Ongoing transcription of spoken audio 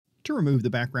To remove the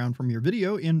background from your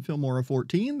video in Filmora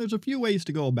 14, there's a few ways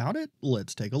to go about it.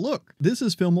 Let's take a look. This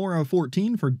is Filmora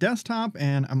 14 for desktop,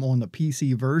 and I'm on the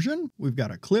PC version. We've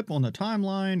got a clip on the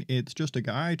timeline. It's just a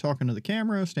guy talking to the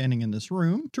camera standing in this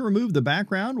room. To remove the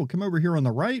background, we'll come over here on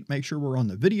the right, make sure we're on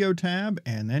the Video tab,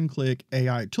 and then click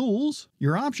AI Tools.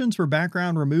 Your options for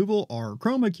background removal are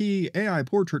Chroma Key, AI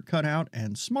Portrait Cutout,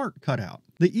 and Smart Cutout.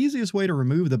 The easiest way to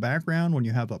remove the background when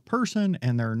you have a person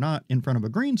and they're not in front of a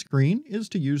green screen is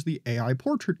to use the AI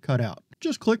Portrait Cutout.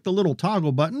 Just click the little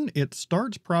toggle button, it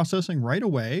starts processing right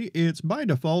away. It's by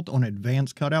default on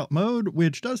advanced cutout mode,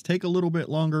 which does take a little bit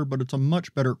longer, but it's a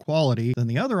much better quality than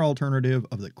the other alternative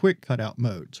of the quick cutout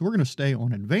mode. So we're going to stay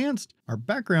on advanced. Our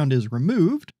background is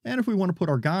removed, and if we want to put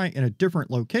our guy in a different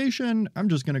location, I'm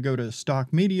just going to go to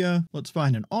stock media. Let's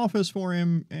find an office for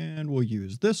him, and we'll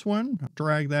use this one.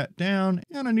 Drag that down,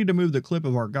 and I need to move the clip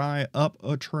of our guy up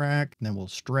a track, and then we'll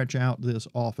stretch out this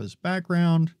office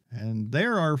background. And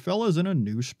there our fella's in a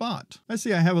new spot. I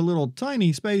see I have a little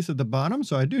tiny space at the bottom,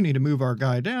 so I do need to move our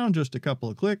guy down just a couple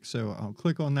of clicks. So I'll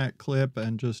click on that clip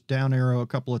and just down arrow a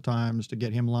couple of times to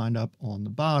get him lined up on the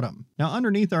bottom. Now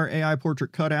underneath our AI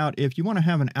Portrait Cutout, if you want to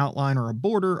have an outline or a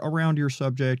border around your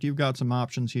subject, you've got some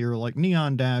options here like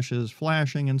neon dashes,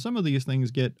 flashing, and some of these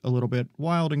things get a little bit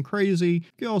wild and crazy.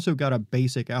 You also got a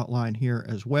basic outline here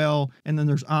as well. And then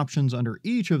there's options under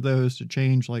each of those to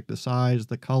change like the size,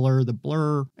 the color, the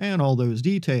blur, and all those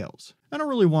details. I don't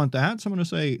really want that, so I'm going to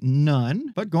say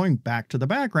none. But going back to the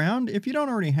background, if you don't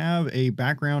already have a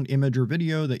background image or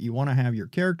video that you want to have your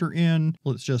character in,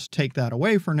 let's just take that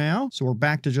away for now. So we're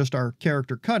back to just our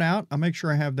character cutout. I'll make sure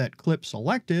I have that clip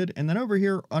selected, and then over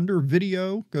here under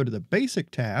Video, go to the Basic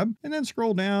tab, and then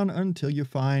scroll down until you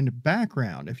find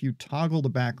Background. If you toggle the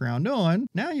background on,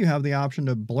 now you have the option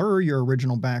to blur your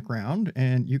original background,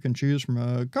 and you can choose from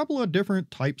a couple of different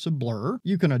types of blur.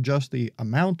 You can adjust the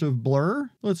amount of blur.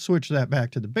 Let's switch that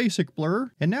back to the basic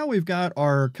blur, and now we've got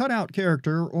our cutout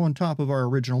character on top of our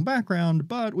original background,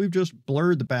 but we've just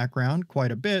blurred the background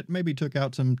quite a bit, maybe took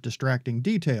out some distracting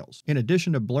details. In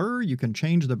addition to blur, you can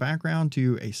change the background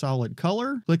to a solid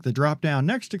color. Click the drop down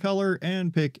next to color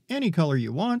and pick any color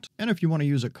you want, and if you want to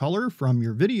use a color from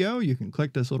your video, you can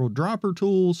click this little dropper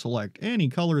tool, select any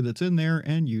color that's in there,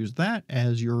 and use that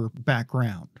as your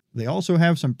background. They also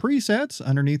have some presets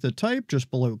underneath the type, just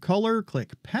below color,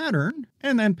 click pattern,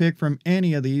 and then pick from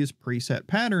any of these preset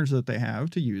patterns that they have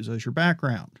to use as your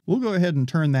background. We'll go ahead and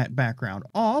turn that background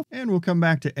off, and we'll come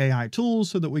back to AI Tools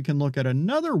so that we can look at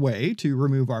another way to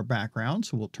remove our background.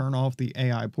 So we'll turn off the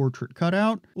AI Portrait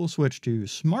Cutout, we'll switch to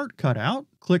Smart Cutout,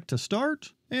 click to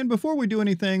start. And before we do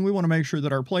anything, we want to make sure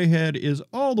that our playhead is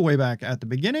all the way back at the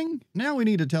beginning. Now we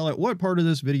need to tell it what part of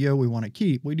this video we want to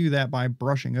keep. We do that by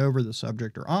brushing over the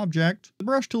subject or object. The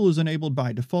brush tool is enabled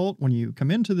by default when you come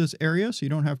into this area, so you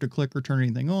don't have to click or turn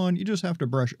anything on. You just have to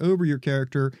brush over your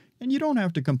character, and you don't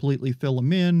have to completely fill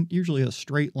them in. Usually a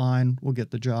straight line will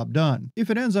get the job done. If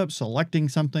it ends up selecting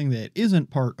something that isn't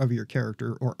part of your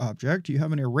character or object, you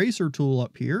have an eraser tool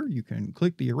up here. You can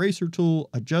click the eraser tool,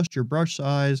 adjust your brush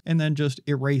size, and then just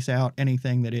erase out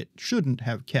anything that it shouldn't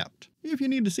have kept. If you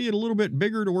need to see it a little bit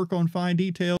bigger to work on fine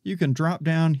detail, you can drop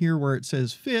down here where it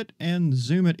says fit and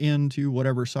zoom it into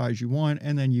whatever size you want,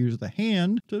 and then use the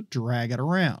hand to drag it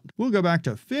around. We'll go back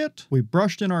to fit. We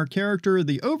brushed in our character.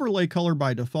 The overlay color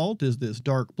by default is this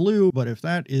dark blue, but if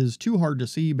that is too hard to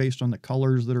see based on the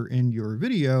colors that are in your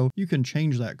video, you can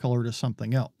change that color to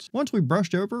something else. Once we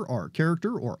brushed over our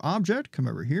character or object, come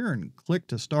over here and click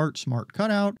to start Smart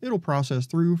Cutout. It'll process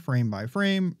through frame by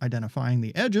frame, identifying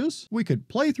the edges. We could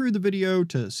play through the video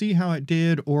to see how it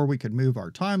did, or we could move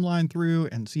our timeline through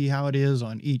and see how it is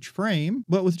on each frame.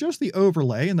 But with just the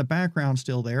overlay and the background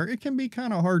still there, it can be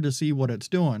kind of hard to see what it's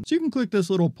doing. So you can click this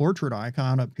little portrait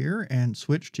icon up here and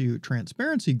switch to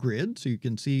transparency grid so you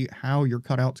can see how your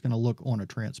cutout's going to look on a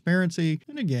transparency.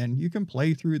 And again, you can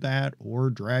play through that or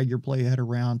drag your playhead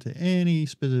around to any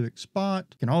specific spot.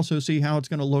 You can also see how it's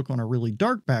going to look on a really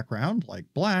dark background like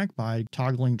black by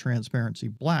toggling transparency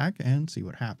black and see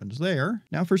what happens there.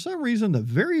 Now for some reason, the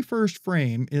very first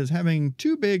frame is having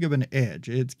too big of an edge.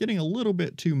 It's getting a little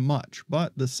bit too much,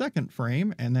 but the second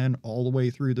frame and then all the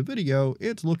way through the video,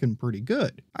 it's looking pretty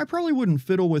good. I probably wouldn't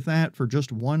fiddle with that for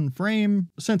just one frame.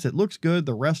 Since it looks good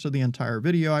the rest of the entire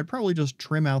video, I'd probably just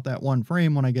trim out that one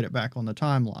frame when I get it back on the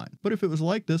timeline. But if it was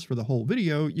like this for the whole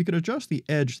video, you could adjust the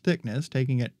edge thickness,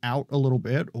 taking it out a little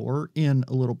bit or in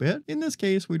a little bit. In this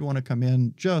case, we'd want to come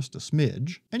in just a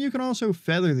smidge. And you can also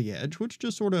feather the edge, which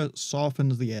just sort of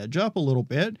softens the edge up a little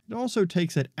bit, it also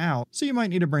takes it out, so you might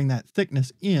need to bring that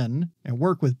thickness in and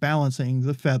work with balancing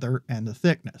the feather and the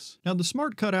thickness. Now the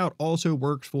Smart Cutout also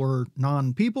works for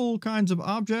non-people kinds of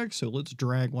objects, so let's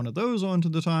drag one of those onto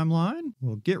the timeline.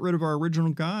 We'll get rid of our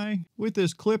original guy. With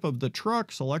this clip of the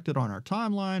truck selected on our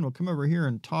timeline, we'll come over here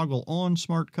and toggle on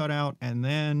Smart Cutout and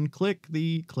then click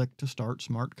to start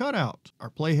Smart Cutout. Our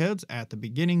playhead's at the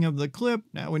beginning of the clip.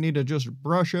 Now we need to just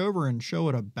brush over and show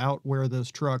it about where this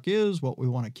truck is, what we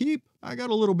want to keep. I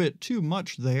got a little bit too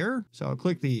much there, so I'll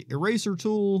click the eraser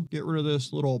tool, get rid of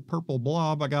this little purple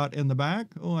blob I got in the back.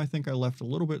 Oh, I think I left a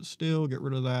little bit still, get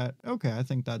rid of that. Okay, I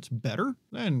think that's better.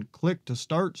 Then click to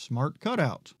start Smart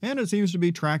Cutout. And it seems to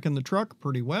be tracking the truck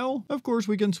pretty well. Of course,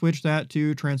 we can switch that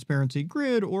to transparency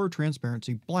grid or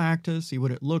transparency black to see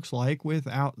what it looks like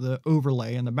without the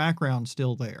overlay in the background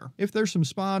still there. If there's some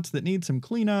spots that need some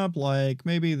cleanup, like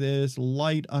maybe this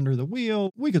light under the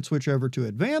wheel, we could switch over to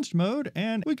advanced mode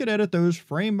and we could edit those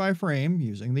frame by frame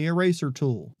using the eraser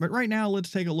tool. But right now, let's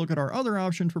take a look at our other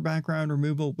option for background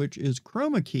removal, which is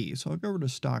Chroma Key. So I'll go over to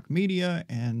stock media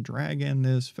and drag in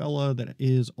this fella that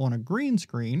is on a green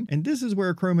screen. And this is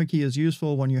where Chroma Key is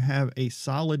useful when you have a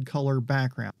solid color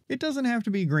background. It doesn't have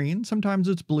to be green. Sometimes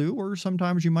it's blue, or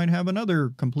sometimes you might have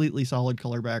another completely solid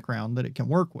color background that it can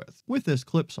work with. With this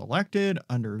clip selected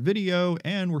under video,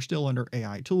 and we're still under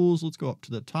AI tools, let's go up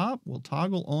to the top. We'll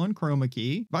toggle on Chroma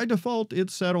Key. By default,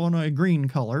 it's set on a green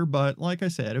color, but like I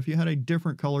said, if you had a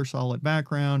different color solid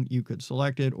background, you could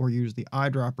select it or use the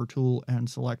eyedropper tool and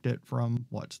select it from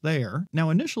what's there. Now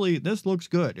initially this looks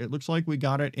good. It looks like we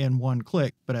got it in one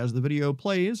click, but as the video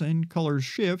plays and colors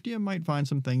shift, you might find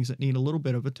some things that need a little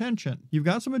bit of attention. You've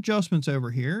got some adjustments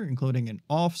over here, including an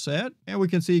offset, and we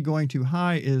can see going too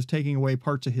high is taking away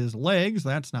parts of his legs.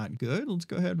 That's not good. Let's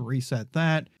go ahead and reset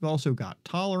that. We've also got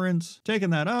tolerance. Taking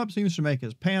that up seems to make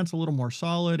his pants a little more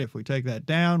solid. If we take that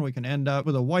down, we can end up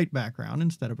with a white background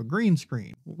instead of a green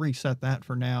screen. We'll reset that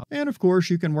for now. And of course,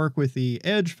 you can work with the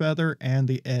edge feather and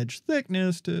the edge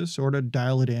thickness to sort of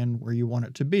dial it in where you want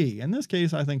it to be. In this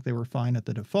case, I think they were fine at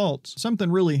the defaults.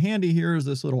 Something really handy here is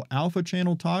this little alpha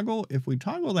channel toggle. If we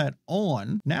toggle that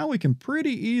on, now we can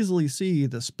pretty easily see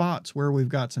the spots where we've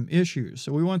got some issues.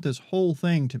 So we want this whole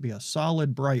thing to be a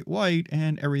solid bright white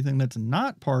and everything that's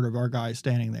not part of our guy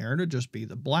standing there to just be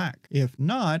the black. If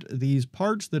not, these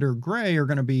parts that are gray are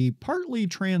going to be partly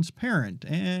transparent,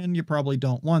 and you probably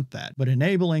don't want that. But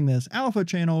enabling this alpha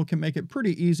channel can make it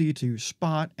pretty easy to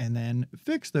spot and then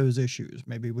fix those issues.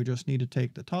 Maybe we just need to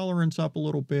take the tolerance up a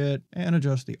little bit and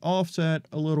adjust the offset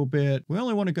a little bit. We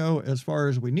only want to go as far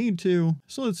as we need to.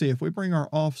 So let's see, if we bring our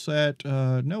offset,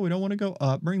 no, we don't want to go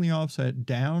up. Bring the offset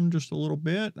down just a little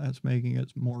bit. That's making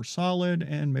it more solid.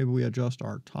 And maybe we adjust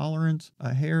our tolerance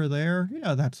a hair there.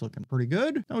 Yeah, that's looking pretty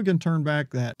good. Now we can turn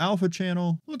back that alpha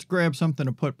channel. Let's grab something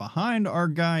to put behind our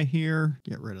guy here.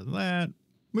 Get rid of that.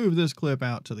 Move this clip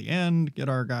out to the end, get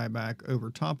our guy back over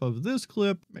top of this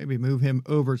clip, maybe move him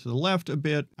over to the left a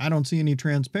bit. I don't see any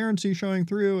transparency showing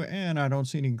through, and I don't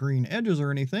see any green edges or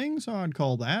anything, so I'd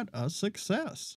call that a success.